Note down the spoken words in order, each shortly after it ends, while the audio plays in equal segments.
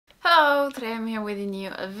Hello! Today I'm here with a new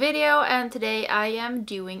video, and today I am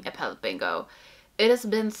doing a palette bingo. It has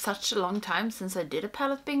been such a long time since I did a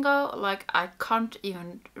palette bingo, like I can't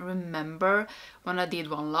even remember when I did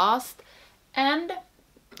one last. And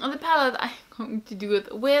the palette I'm going to do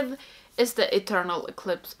it with is the Eternal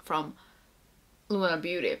Eclipse from Lunar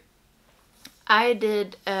Beauty. I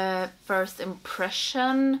did a first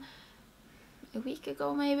impression a week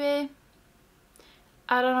ago maybe.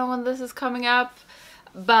 I don't know when this is coming up.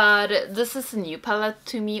 But this is a new palette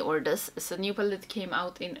to me, or this is a new palette that came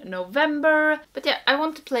out in November. But yeah, I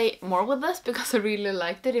want to play more with this because I really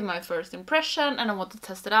liked it in my first impression and I want to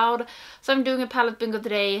test it out. So I'm doing a palette bingo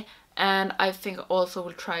today, and I think I also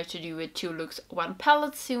will try to do a 2 looks 1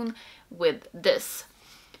 palette soon with this.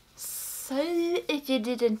 So if you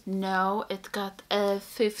didn't know, it got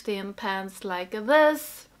 15 pans like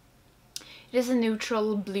this. It is a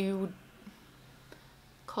neutral blue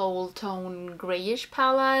cold tone grayish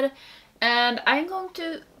palette, and I'm going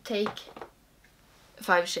to take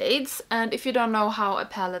 5 shades. And if you don't know how a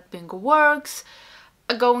palette bingo works,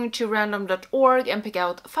 I'm going to random.org and pick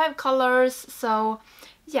out 5 colors. So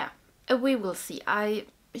yeah, we will see. I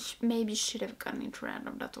maybe should have gone into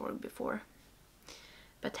random.org before,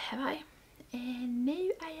 but have I?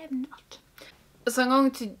 No, I have not. So I'm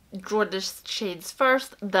going to draw the shades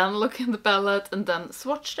first, then look in the palette, and then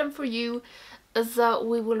swatch them for you. So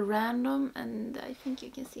we will random, and I think you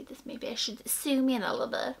can see this. Maybe I should zoom in a little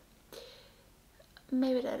bit.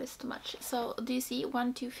 Maybe that is too much. So do you see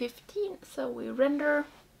 1 to 15? So we render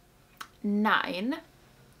 9.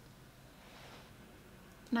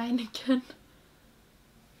 9 again.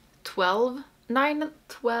 12. 9,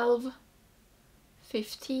 12,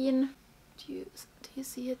 15. Do you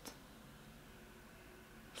see it?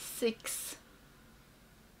 6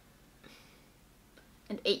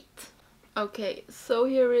 and 8. Okay, so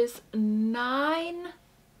here is 9,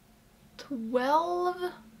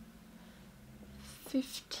 12,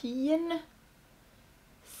 15,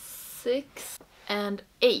 6, and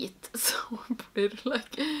 8. So I'm pretty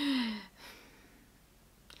like...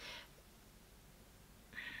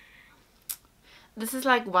 This is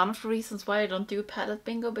like one of the reasons why I don't do palette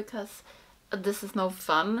bingo, because this is no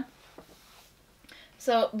fun.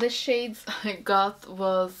 So the shades I got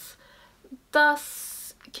was Dusk.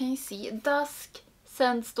 Can you see? Dusk,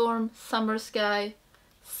 Sandstorm, Summer Sky,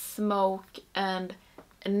 Smoke, and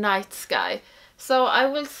Night Sky. So I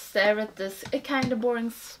will stare at this kind of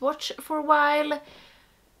boring swatch for a while,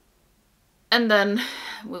 and then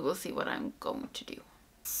we will see what I'm going to do.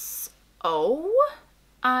 So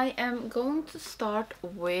I am going to start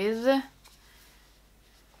with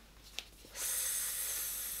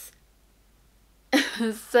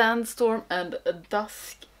Sandstorm and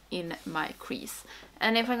Dusk in my crease.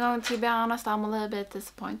 And if I'm going to be honest, I'm a little bit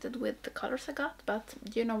disappointed with the colors I got, but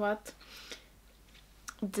you know what?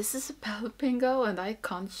 This is a palette bingo and I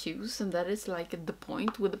can't choose, and that is like the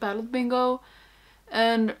point with the palette bingo.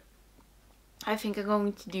 And I think I'm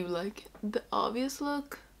going to do like the obvious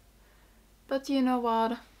look, but you know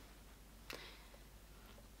what?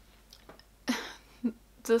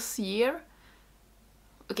 This year,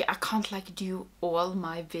 okay, I can't like do all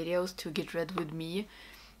my videos to get ready with me,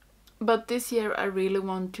 but this year I really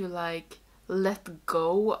want to like let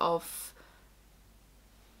go of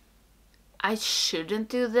I shouldn't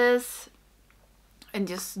do this and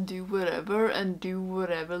just do whatever and do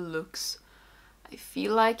whatever looks I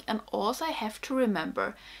feel like. And also I have to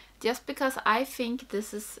remember, just because I think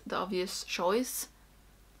this is the obvious choice,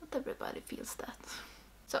 not everybody feels that.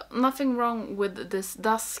 So nothing wrong with this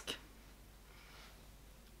Dusk.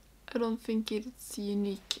 I don't think it's a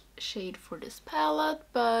unique shade for this palette,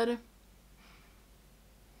 but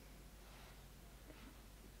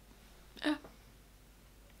yeah,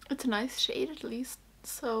 it's a nice shade at least,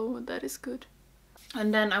 so that is good.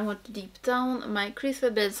 And then I want to deep down my crease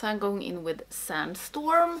a bit, so I'm going in with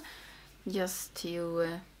Sandstorm, just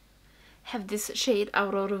to have this shade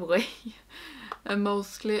out of the way, and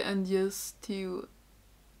mostly, and just to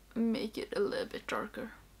make it a little bit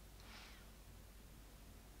darker.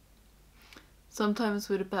 Sometimes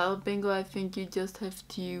with a palette bingo, I think you just have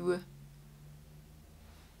to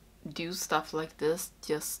do stuff like this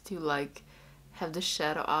just to like have the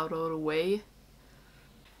shadow out of the way.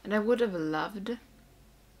 And I would have loved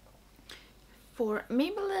for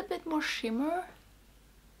maybe a little bit more shimmer.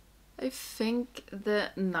 I think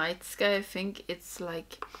the Night Sky, I think it's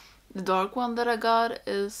like the dark one that I got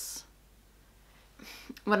is,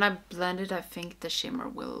 when I blend it, I think the shimmer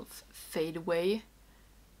will fade away.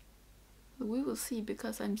 We will see,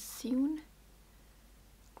 because I'm soon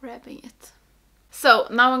grabbing it. So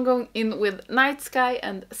now I'm going in with Night Sky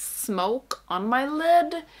and Smoke on my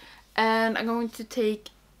lid, And I'm going to take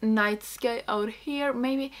Night Sky out here.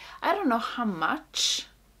 Maybe, I don't know how much,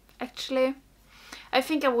 actually. I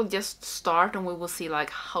think I will just start and we will see like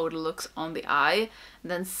how it looks on the eye.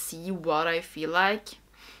 And then see what I feel like.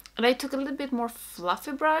 And I took a little bit more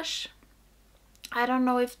fluffy brush. I don't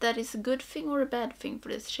know if that is a good thing or a bad thing for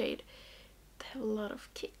this shade. They have a lot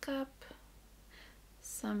of kick up.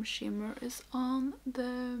 Some shimmer is on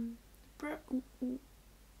the brush. Ooh.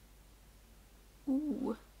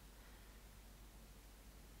 Ooh.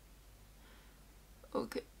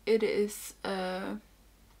 Okay, it is. I'm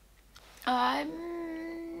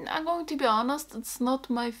going to be honest. It's not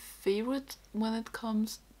my favorite when it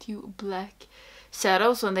comes to black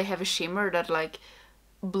shadows when they have a shimmer that like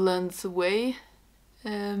blends away.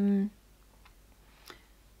 And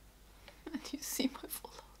you see my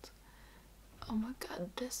fallout. Oh my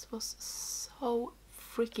god, this was so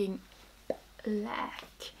freaking black.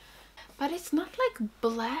 But it's not like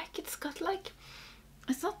black, it's got like,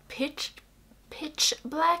 it's not pitch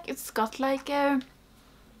black, it's got like a,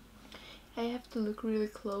 I have to look really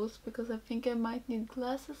close because I think I might need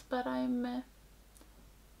glasses, but I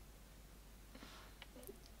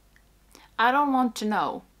don't want to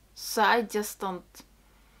know, so I just don't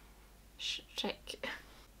check.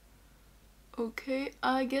 Okay,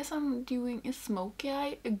 I guess I'm doing a smoky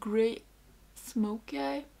eye, a grey smoky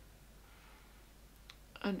eye.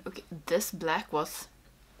 And okay, this black was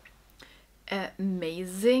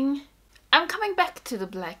amazing. I'm coming back to the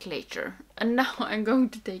black later. And now I'm going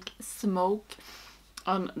to take smoke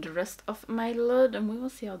on the rest of my lid and we will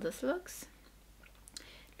see how this looks.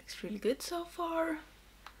 Looks really good so far.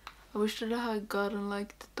 I wish that I had gotten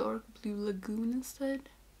like the dark blue lagoon instead.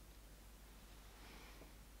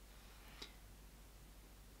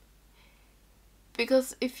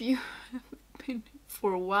 Because if you have been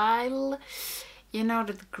for a while, you know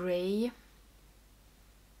that grey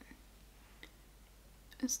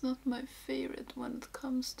is not my favorite when it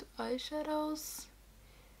comes to eyeshadows.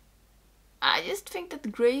 I just think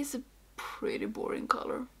that grey is a pretty boring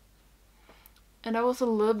color. And I was a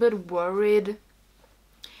little bit worried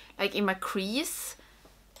like in my crease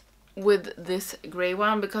with this grey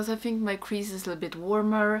one because I think my crease is a little bit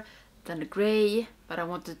warmer than the grey, but I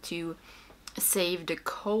wanted to save the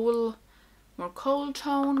more cold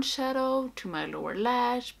tone shadow to my lower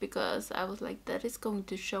lash because I was like, that is going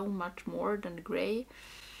to show much more than the grey.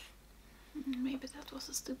 Maybe that was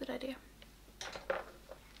a stupid idea.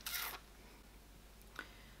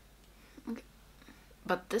 Okay,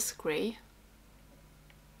 but this grey,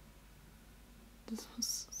 this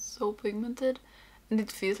was so pigmented and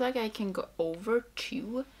it feels like I can go over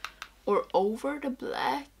to or over the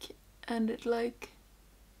black and it like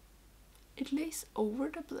it lays over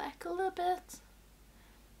the black a little bit,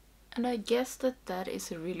 and I guess that is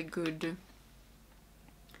a really good,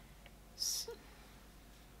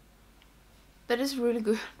 that is really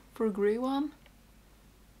good for a grey one.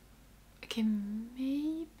 Okay,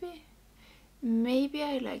 maybe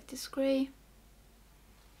I like this grey.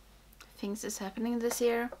 Things is happening this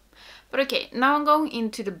year. But okay, now I'm going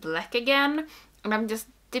into the black again and I'm just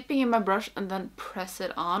dipping in my brush and then press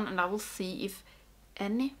it on and I will see if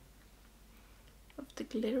any of the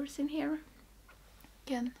glitters in here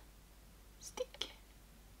can stick.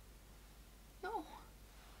 No.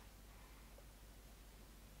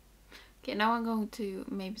 Okay, now I'm going to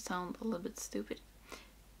maybe sound a little bit stupid.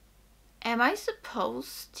 Am I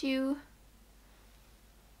supposed to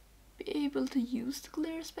be able to use the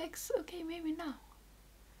glitter specs? Okay, maybe now.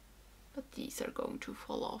 But these are going to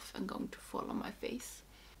fall off and going to fall on my face.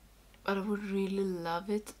 But I would really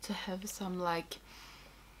love it to have some like,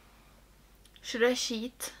 should I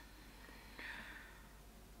cheat?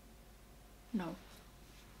 No.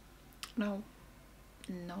 No.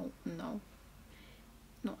 No, no.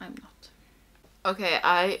 No, I'm not. Okay,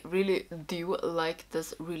 I really do like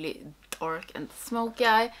this really dark and smoky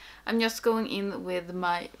eye. I'm just going in with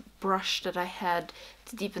my brush that I had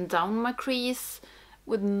to deepen down my crease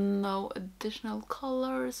with no additional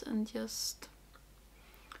colors and just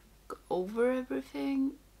go over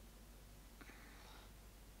everything.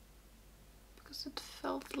 Because it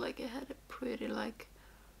felt like I had a pretty like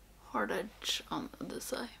hard edge on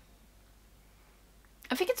this eye.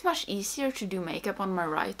 I think it's much easier to do makeup on my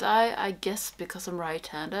right eye, I guess because I'm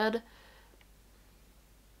right-handed.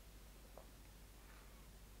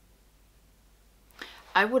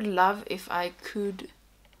 I would love if I could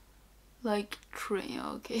like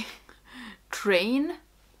train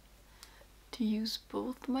to use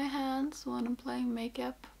both my hands when I'm applying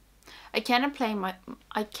makeup. I can apply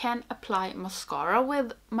mascara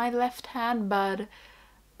with my left hand, but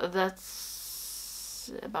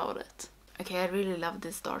that's about it. Okay, I really love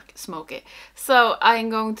this dark smoky. So I'm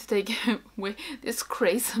going to take away this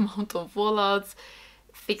crazy amount of fallouts,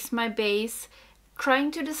 fix my base, trying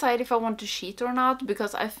to decide if I want to sheet or not,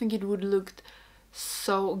 because I think it would look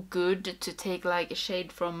so good to take like a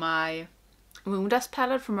shade from my Moondust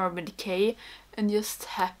palette from Urban Decay and just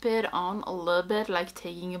tap it on a little bit, like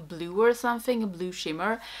taking a blue or something, a blue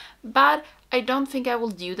shimmer. But I don't think I will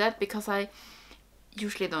do that because I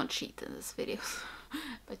usually don't cheat in this video.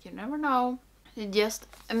 But you never know. Just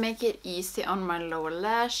make it easy on my lower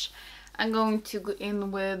lash. I'm going to go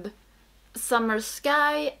in with Summer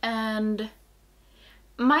Sky and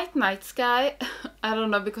Might Night Sky. I don't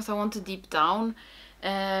know, because I want to deep down.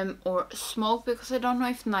 Or Smoke, because I don't know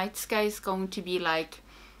if Night Sky is going to be like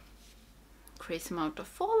crazy amount of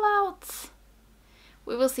fallouts.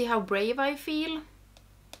 We will see how brave I feel.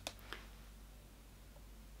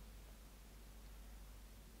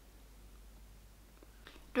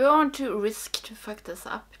 Do I want to risk to fuck this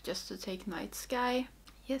up just to take Night Sky?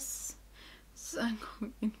 Yes. So I'm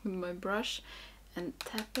going in with my brush and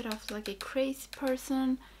tap it off like a crazy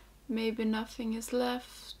person. Maybe nothing is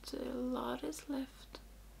left. A lot is left.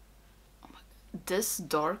 Oh my God. This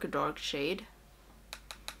dark shade.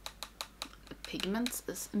 The pigments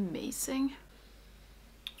is amazing.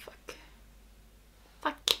 Fuck.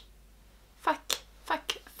 Fuck. Fuck.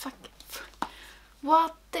 Fuck. Fuck. Fuck.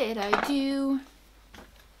 What did I do?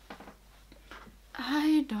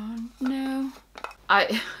 I don't know.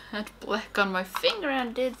 I had black on my finger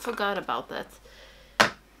and forgot about that.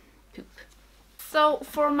 Poop. So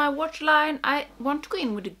for my waterline, I want to go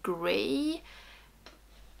in with a grey.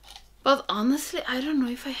 But honestly, I don't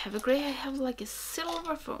know if I have a grey. I have like a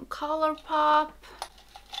silver from Colourpop.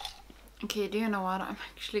 Okay, do you know what? I'm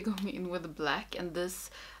actually going in with a black, and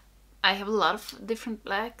this... I have a lot of different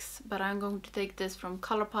blacks, but I'm going to take this from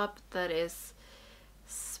Colourpop. That is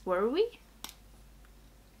Swervy.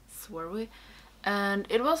 And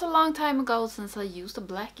it was a long time ago since I used a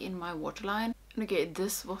black in my waterline. Okay,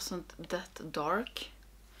 this wasn't that dark.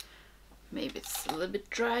 Maybe it's a little bit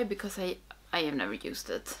dry because I have never used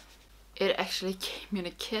it. It actually came in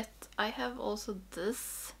a kit. I have also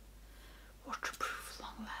this waterproof,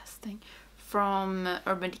 long lasting from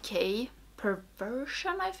Urban Decay,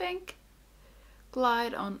 Perversion, I think.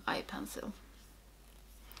 Glide on eye pencil.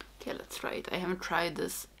 Okay, let's try it. I haven't tried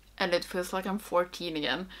this and it feels like I'm 14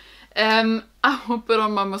 again. I will put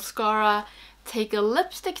on my mascara, take a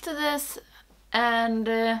lipstick to this, and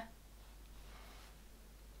then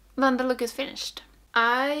the look is finished.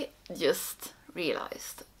 I just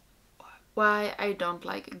realized why I don't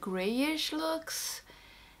like grayish looks,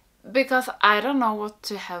 because I don't know what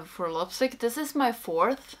to have for lipstick. This is my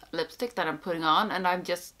 4th lipstick that I'm putting on, and I'm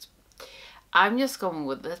just going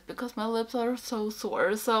with this because my lips are so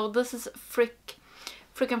sore. So this is Frickin'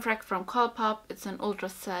 Frack from Colourpop. It's an ultra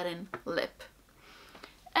satin lip.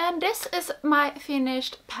 And this is my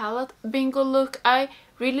finished palette bingo look. I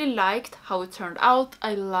really liked how it turned out.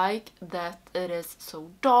 I like that it is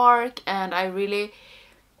so dark, and I really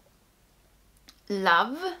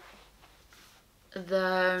love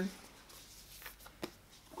the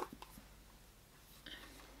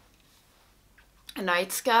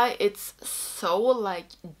night sky. It's so like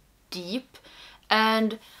deep,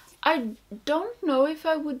 and I don't know if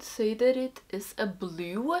I would say that it is a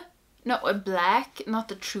blue. No, a black,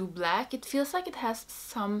 not a true black. It feels like it has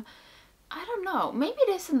some, I don't know, maybe it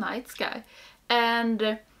is a night sky.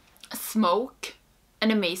 And Smoke,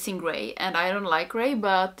 an amazing grey, and I don't like grey,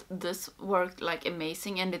 but this worked like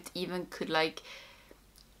amazing, and it even could like,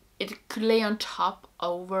 it could lay on top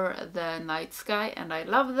over the night sky, and I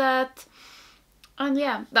love that. And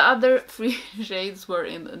yeah, the other 3 shades were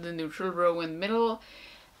in the neutral row in the middle.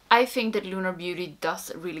 I think that Lunar Beauty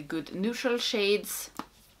does really good neutral shades,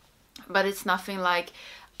 but it's nothing like...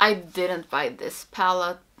 I didn't buy this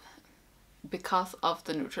palette because of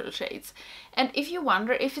the neutral shades. And if you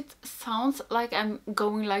wonder if it sounds like I'm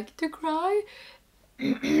going like to cry,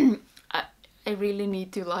 I really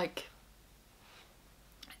need to like...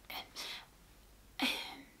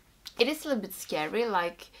 It is a little bit scary,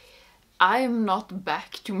 like I'm not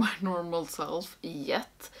back to my normal self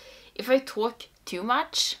yet. If I talk too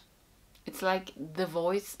much, it's like the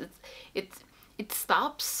voice, it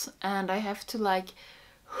stops, and I have to like,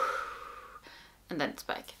 and then it's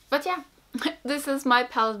back. But yeah, this is my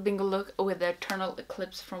palette bingo look with the Eternal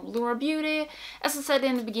Eclipse from Lunar Beauty. As I said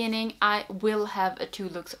in the beginning, I will have a 2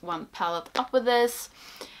 looks 1 palette up with this.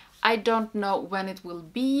 I don't know when it will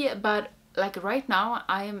be, but like right now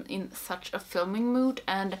I am in such a filming mood,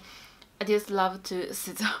 and I just love to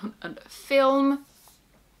sit down and film.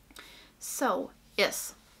 So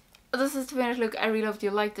yes, this is the finished look. I really hope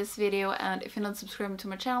you liked this video, and if you're not subscribing to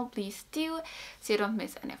my channel, please do, so you don't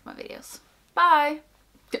miss any of my videos. Bye!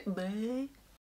 Bye!